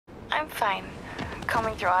I'm fine.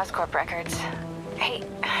 Combing through Oscorp records. Hey,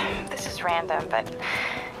 this is random, but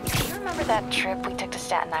do you remember that trip we took to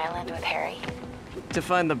Staten Island with Harry? To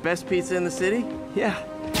find the best pizza in the city? Yeah.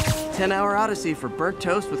 10-hour odyssey for burnt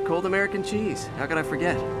toast with cold American cheese. How could I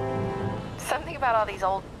forget? Something about all these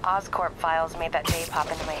old Oscorp files made that day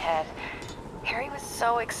pop into my head. Harry was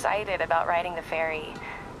so excited about riding the ferry.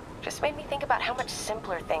 Just made me think about how much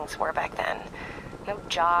simpler things were back then. No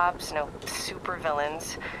jobs, no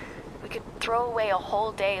supervillains. We could throw away a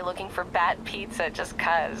whole day looking for bad pizza just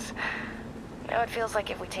 'cause. Now it feels like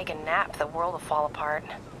if we take a nap, the world will fall apart.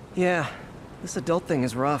 Yeah, this adult thing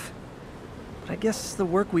is rough. But I guess the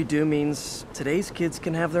work we do means today's kids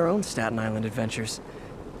can have their own Staten Island adventures.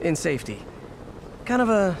 In safety. Kind of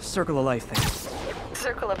a circle of life thing.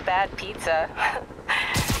 Circle of bad pizza.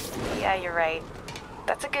 Yeah, you're right.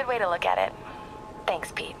 That's a good way to look at it.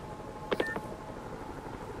 Thanks, Pete.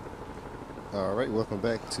 Alright, welcome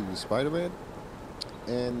back to Spider-Man.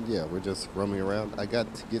 And yeah, we're just roaming around. I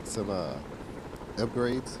got to get some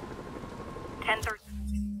upgrades. 10:30.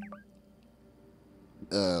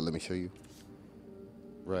 Let me show you.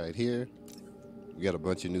 Right here. We got a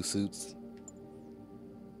bunch of new suits.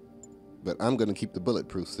 But I'm gonna keep the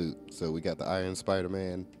bulletproof suit. So we got the Iron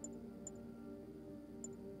Spider-Man.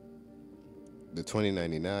 The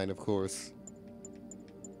 2099, of course.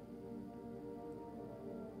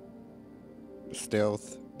 The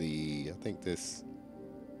stealth, I think this,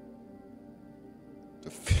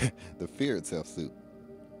 the fear itself suit.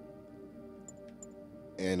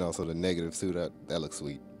 And also the negative suit, that looks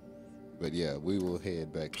sweet. But yeah, we will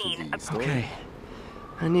head back to the store. Okay.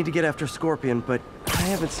 I need to get after Scorpion, but I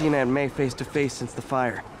haven't seen Aunt May face to face since the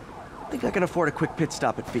fire. I think I can afford a quick pit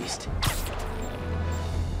stop at Feast.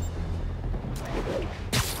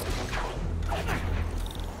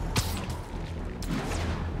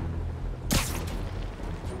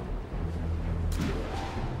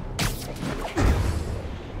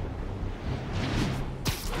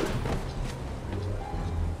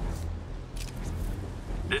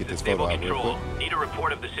 This is Naval Control. Need a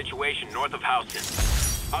report of the situation north of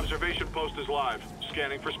Houston. Observation post is live.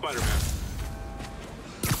 Scanning for Spider-Man.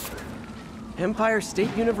 Empire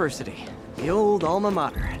State University, the old alma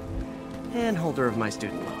mater, and holder of my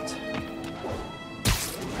student loans.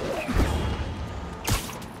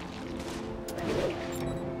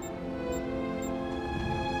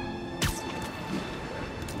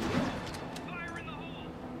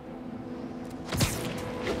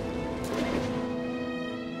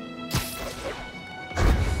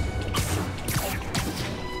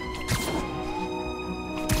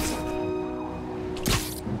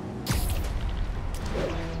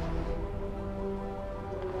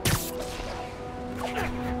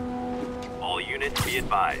 Be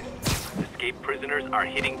advised. Escaped prisoners are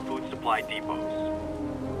hitting food supply depots.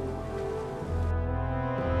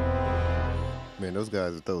 Man, those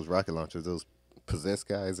guys with those rocket launchers, those possessed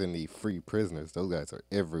guys and the free prisoners, those guys are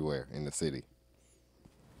everywhere in the city.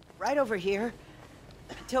 Right over here.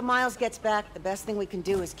 Until Miles gets back, the best thing we can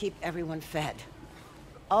do is keep everyone fed.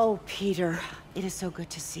 Oh, Peter, it is so good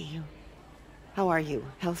to see you. How are you?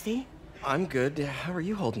 Healthy? I'm good. How are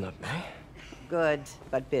you holding up, May? Good,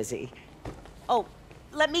 but busy. Oh,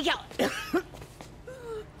 let me go.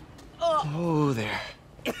 Oh, there.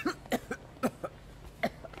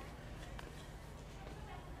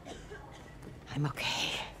 I'm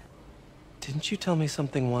okay. Didn't you tell me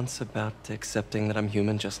something once about accepting that I'm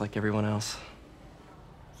human just like everyone else?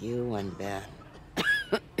 You and Ben.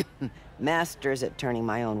 Masters at turning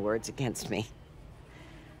my own words against me.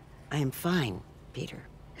 I am fine, Peter.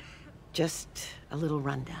 Just a little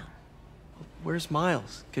rundown. Where's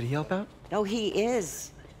Miles? Could he help out? Oh, he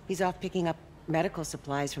is. He's off picking up medical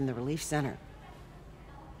supplies from the relief center.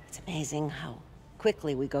 It's amazing how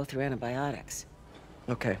quickly we go through antibiotics.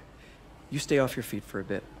 Okay. You stay off your feet for a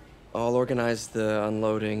bit. I'll organize the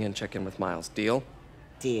unloading and check in with Miles. Deal?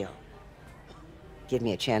 Deal. Give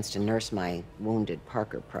me a chance to nurse my wounded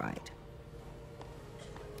Parker pride.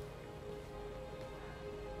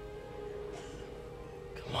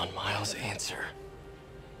 Come on, Miles, answer.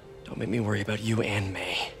 Don't make me worry about you and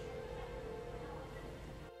May.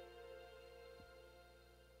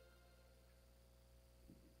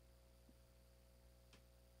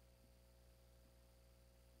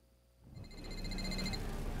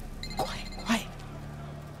 Quiet.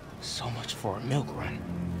 So much for a milk run.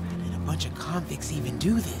 How did a bunch of convicts even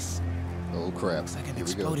do this? Oh crap. Looks like an Here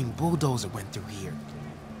we go. exploding bulldozer went through here.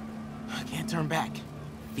 I can't turn back.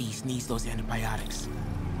 Feast needs those antibiotics.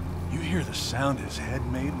 You hear the sound his head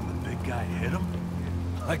made when the big guy hit him?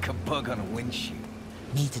 Like a bug on a windshield.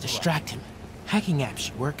 Need to distract him. Hacking apps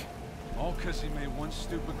should work. All because he made one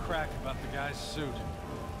stupid crack about the guy's suit.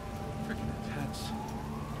 Freaking intense.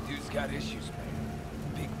 Dude's got issues, man.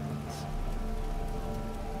 Big ones.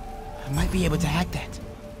 I might be able to hack that.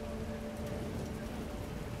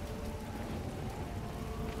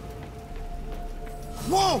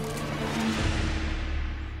 Whoa!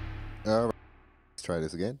 Alright, let's try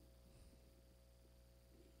this again.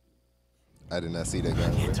 I did not see that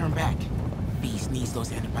guy. I can't turn back. Beast needs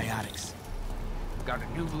those antibiotics. Got a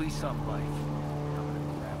new lease on life. I'm gonna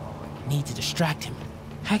grab all I can. Need to distract him.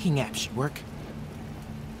 Hacking apps should work.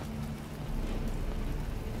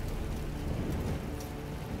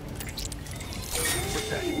 What's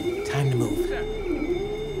that? Time to move. What's that?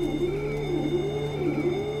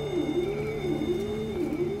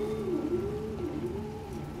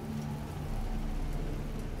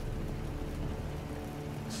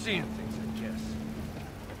 Seeing things, I guess.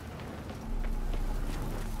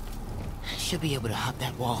 Should be able to hop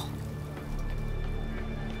that wall.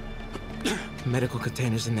 Medical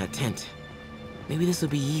containers in that tent. Maybe this will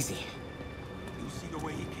be easy. You see the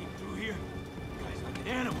way he came through here? Guy's like an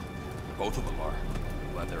animal. Both of them are.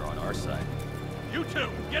 Glad they're on our side. You two,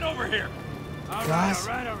 get over here. All Guys?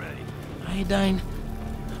 right already. Iodine,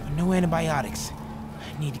 but no antibiotics.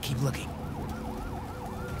 I need to keep looking.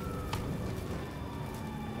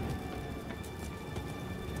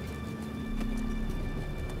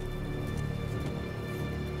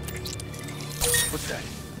 What's that?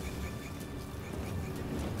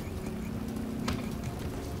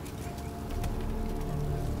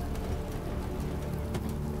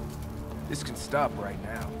 This can stop right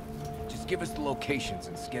now. Just give us the locations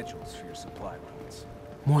and schedules for your supply runs.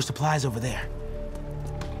 More supplies over there.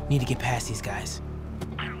 Need to get past these guys.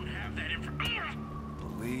 I don't have that information.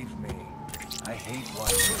 Believe me, I hate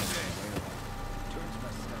watching this fail. Turns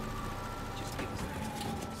my stomach. Just give us the info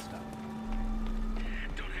and stop.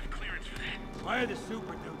 Don't have clearance for that. Why are the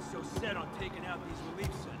super dudes so set on taking out these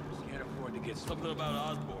relief centers? Can't afford to get Something about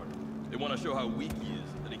Osborn. They want to show how weak he is,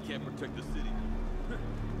 that he can't protect the city.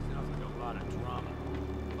 Sounds like a lot of drama.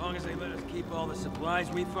 As long as they let us keep all the supplies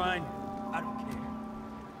we find, I don't care.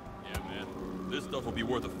 Yeah, man. This stuff will be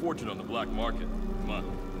worth a fortune on the black market. Come on,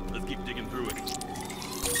 let's keep digging through it.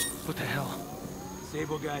 What the hell?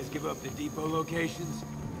 Sable guys give up the depot locations.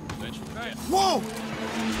 Eventually, yeah. Whoa!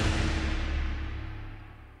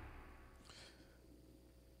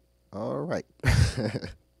 All right.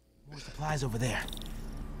 More supplies over there.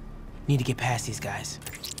 Need to get past these guys.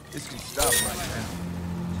 This can stop right now.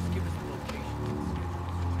 Just give us the locations.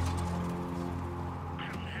 I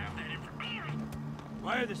don't have that information.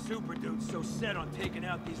 Why are the super dudes so set on taking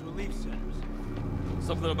out these relief centers?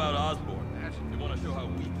 Something about Osborn. They want to show how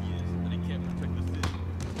weak he is, that he can't protect the city.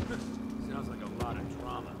 Sounds like a lot of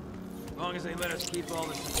drama. As long as they let us keep all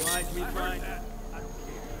the supplies we find, I don't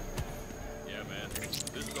care. Yeah, man.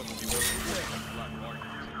 This stuff will be worth a fortune on the black market.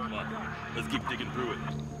 Come on, let's keep digging through it.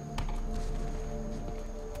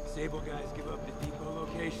 Sable guys give up the depot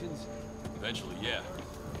locations. Eventually, yeah.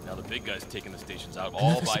 Now the big guy's taking the stations out all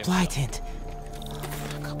Another by supply himself. tent.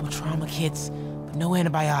 A couple trauma kits, but no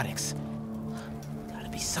antibiotics. Gotta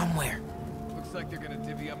be somewhere. Looks like they're gonna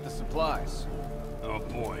divvy up the supplies. Oh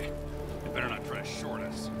boy. They better not try to short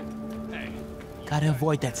us. Hey. Gotta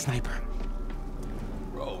avoid that sniper.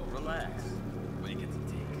 Bro, relax. What do you get to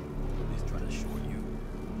take? He's trying to short you.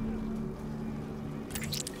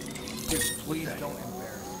 Dude, please don't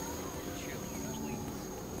embarrass me. Chill, please.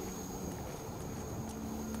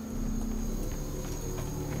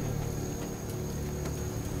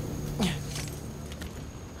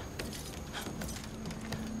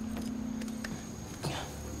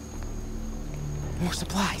 More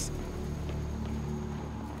supplies.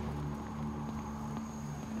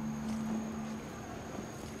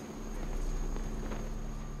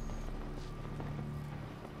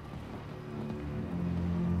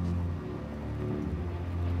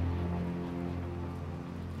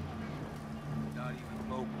 Not even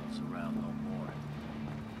locals around no more.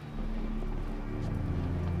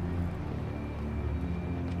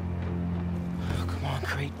 Oh, come on,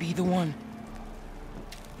 Crate, be the one.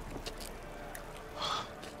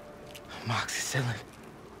 Amoxicillin.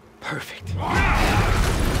 Perfect.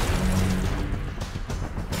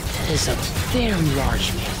 Is a very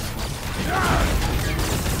large man.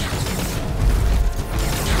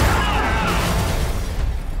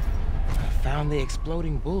 Found the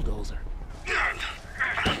exploding bulldozer.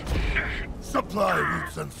 Supply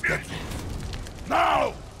routes and schedules.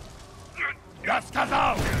 Now!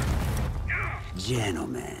 Yaskazao!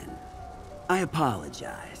 Gentlemen, I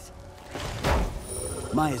apologize.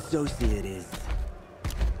 My associate is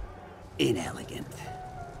inelegant.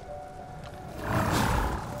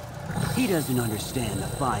 He doesn't understand the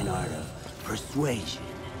fine art of persuasion.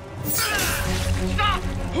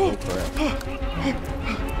 Oh, crap.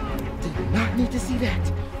 Did not need to see that.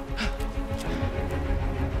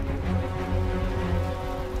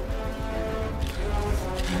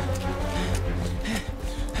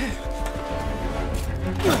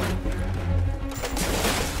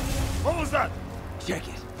 What was that? Check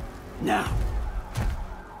it. Now.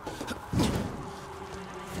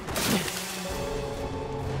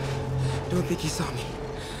 Don't think he saw me.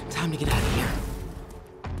 Time to get out of here.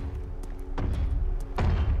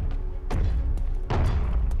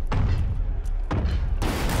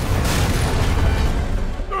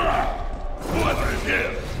 Whoever is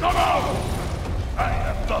here, come out! I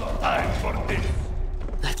have not time for this.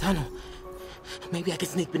 That tunnel. Maybe I can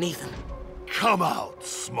sneak beneath him. Come out,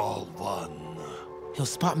 small one. He'll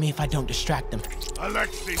spot me if I don't distract him.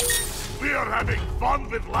 Alexis, we are having fun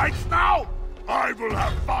with lights now? I will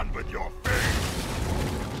have fun with your face.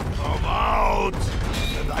 Come out,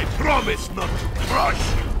 and I promise not to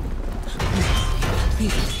crush you.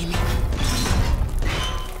 Please don't see me.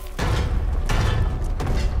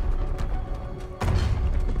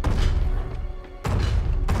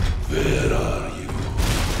 Where are you?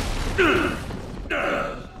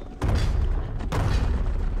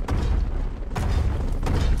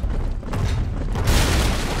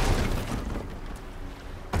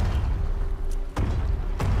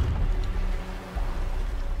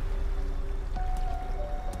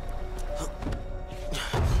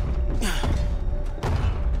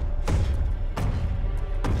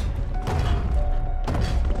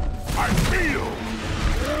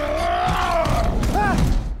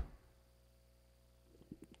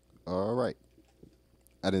 All right.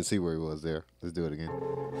 I didn't see where he was there. Let's do it again.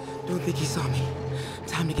 Don't think he saw me.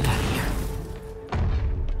 Time to get out of here.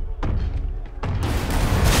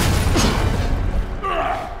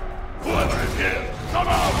 Whoever is here, come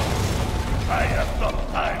out! I have not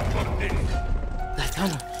time for this. That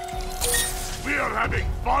tunnel. We are having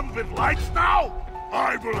fun with lights now?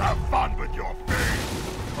 I will have fun with your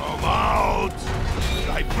face. Come out!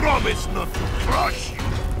 I promise not to crush you.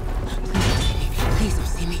 Please don't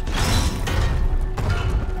see me.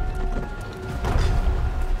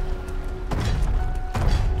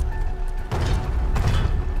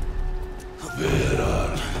 Where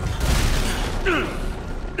are you?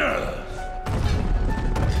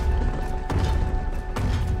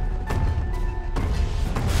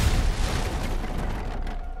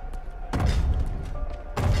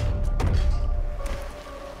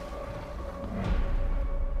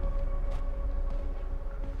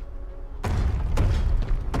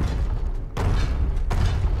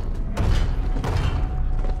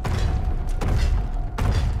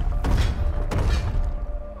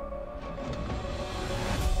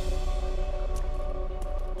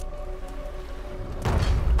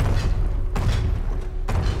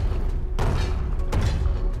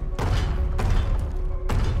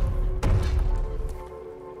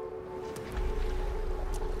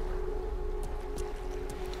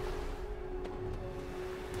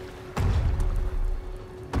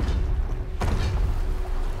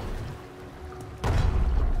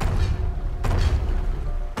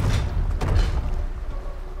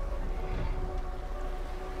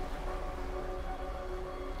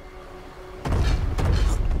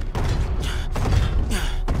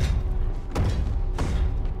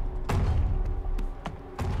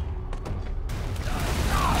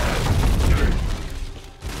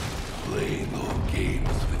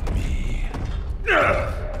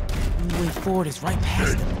 Forward is right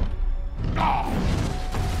past him.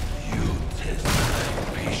 You test my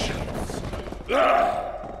patience.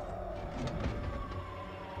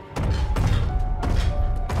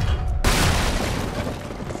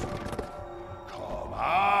 Come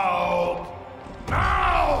out!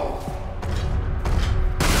 Now!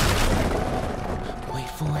 Wait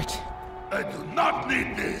for it. I do not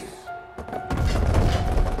need this!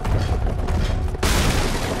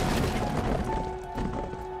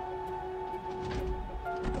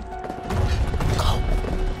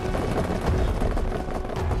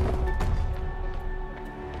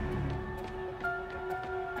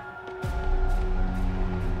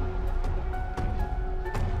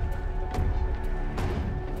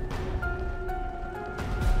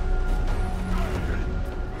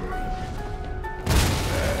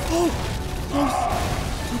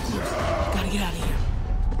 Gotta get out of here.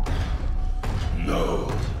 No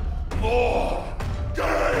more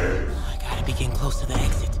games! I gotta be getting close to the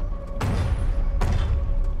exit.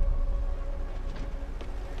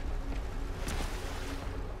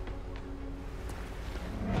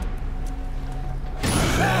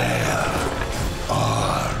 Where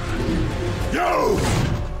are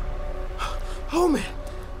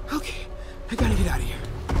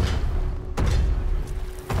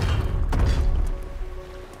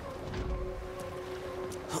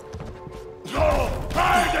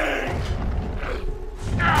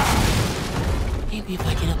Maybe if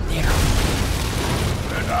I get up there.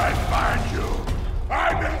 When I find you,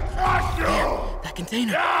 I will crush you! There, that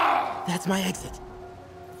container. Yeah! That's my exit.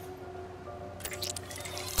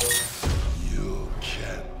 You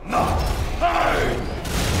cannot hide!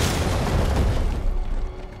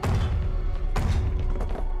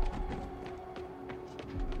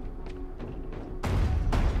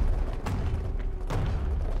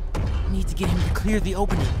 Need to get him to clear the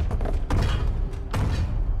opening.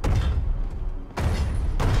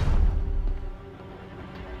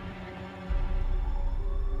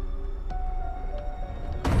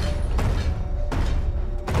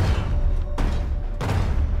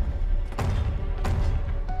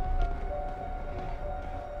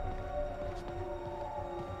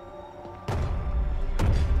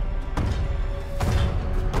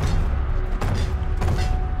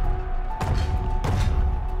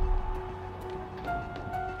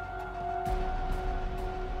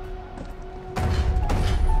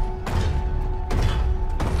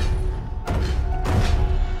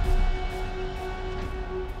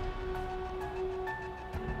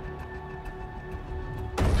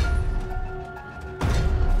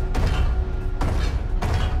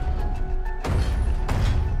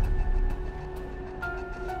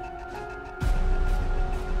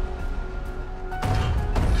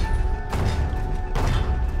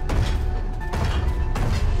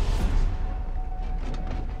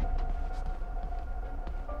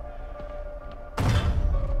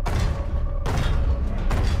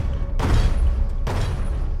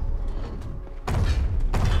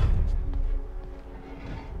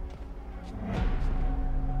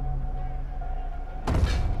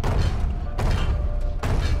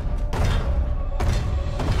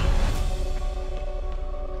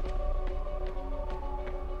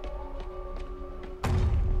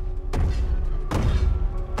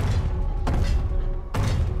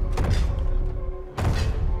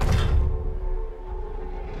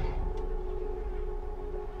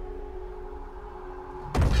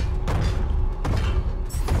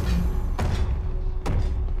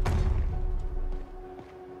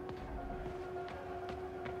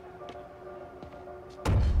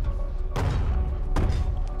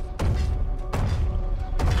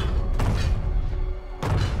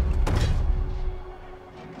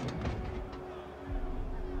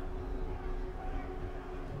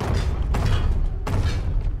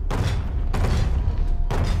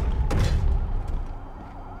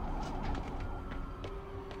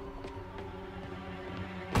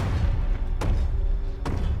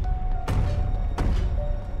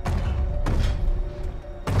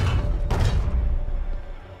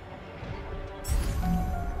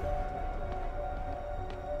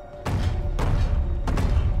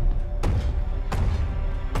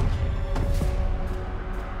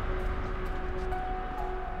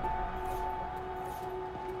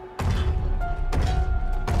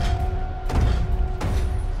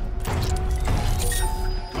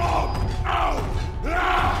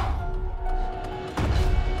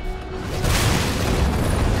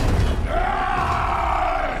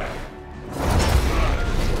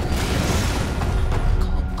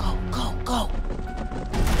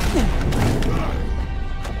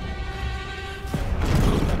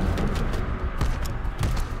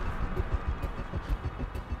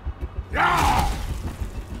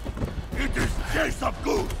 Chase of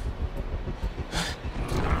goose!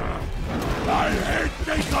 I hate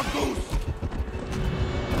chase of goose!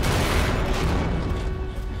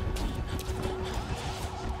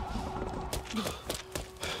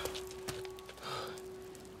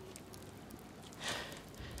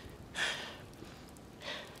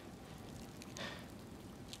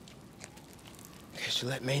 Guess you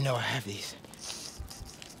let May know I have these.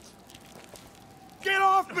 Get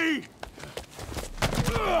off me!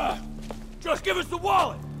 Just give us the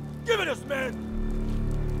wallet! Give it us, man!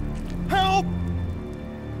 Help!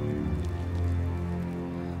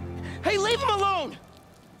 Hey, leave him alone!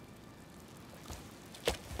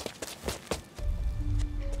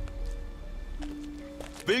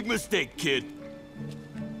 Big mistake, kid.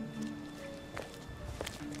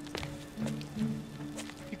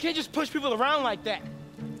 You can't just push people around like that.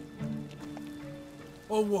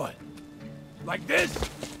 Or what? Like this?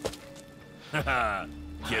 Haha,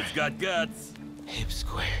 kid's got guts. Hip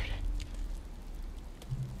squared.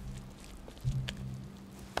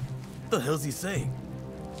 What the hell's he saying?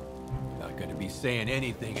 Not gonna be saying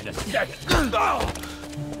anything in a second. Oh!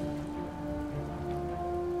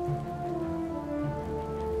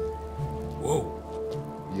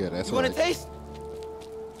 Whoa. Yeah, that's You want a taste?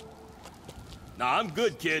 Nah, I'm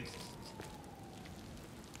good, kid.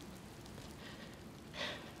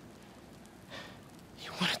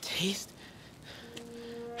 You want a taste?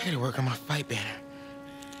 I gotta work on my fight banner.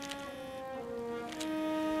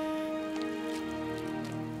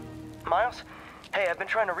 Miles? Hey, I've been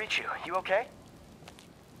trying to reach you. You okay?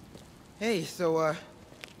 Hey, so,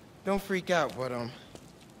 don't freak out, but, I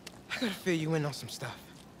gotta fill you in on some stuff.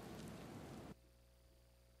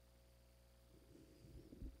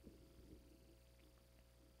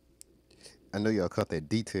 I know y'all caught that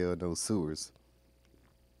detail in those sewers.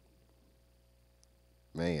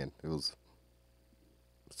 Man, it was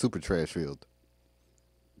super trash filled.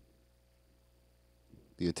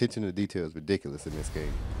 The attention to detail is ridiculous in this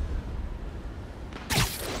game.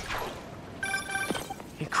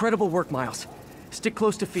 Incredible work, Miles. Stick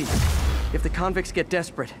close to feet. If the convicts get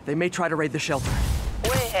desperate, they may try to raid the shelter. Way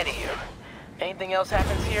ahead of you. Anything else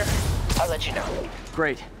happens here, I'll let you know.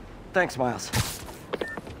 Great. Thanks, Miles.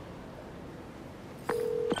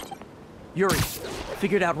 Yuri,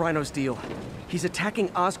 figured out Rhino's deal. He's attacking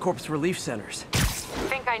Oscorp's relief centers.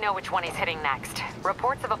 Think I know which one he's hitting next.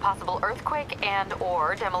 Reports of a possible earthquake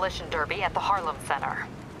and/or demolition derby at the Harlem Center.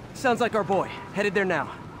 Sounds like our boy. Headed there now.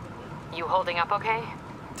 You holding up okay?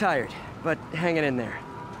 Tired, but hanging in there.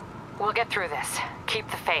 We'll get through this. Keep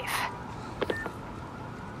the faith.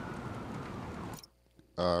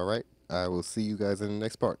 All right. I will see you guys in the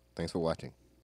next part. Thanks for watching.